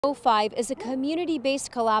KVOA-TV is a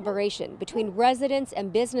community-based collaboration between residents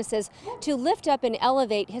and businesses to lift up and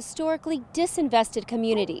elevate historically disinvested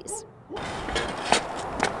communities.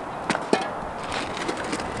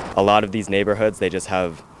 A lot of these neighborhoods, they just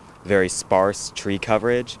have very sparse tree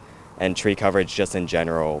coverage, and tree coverage just in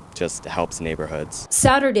general just helps neighborhoods.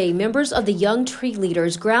 Saturday, members of the Young Tree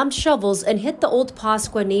Leaders grabbed shovels and hit the Old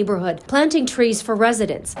Pascua neighborhood, planting trees for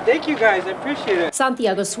residents. Thank you guys, I appreciate it.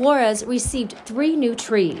 Santiago Suarez received 3 new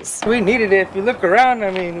trees. We needed it. If you look around, I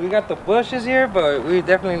mean, we got the bushes here, but we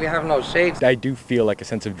definitely have no shades. I do feel like a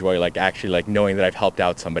sense of joy, like knowing that I've helped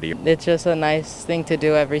out somebody. It's just a nice thing to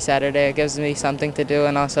do every Saturday. It gives me something to do,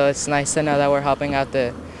 and also it's nice to know that we're helping out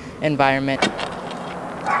the environment.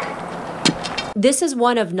 This is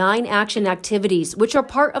one of 9 action activities, which are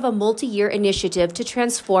part of a multi-year initiative to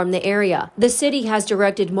transform the area. The city has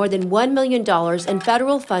directed more than $1 million in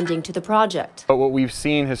federal funding to the project. But what we've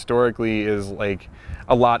seen historically is like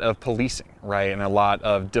a lot of policing, right? And a lot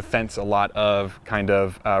of defense, a lot of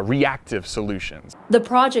reactive solutions. The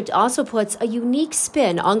project also puts a unique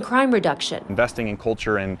spin on crime reduction. Investing in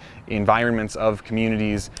culture and environments of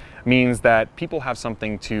communities means that people have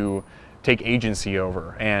something to take agency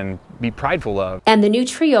over and be prideful of. And the new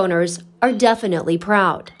tree owners are definitely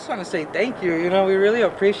proud. I just want to say thank you. You know, we really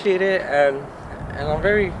appreciate it, and I'm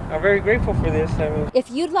very grateful for this. I mean,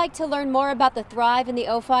 if you'd like to learn more about the Thrive and the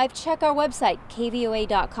O5, check our website,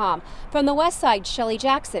 KVOA.com. From the West Side, Shelley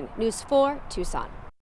Jackson, News 4, Tucson.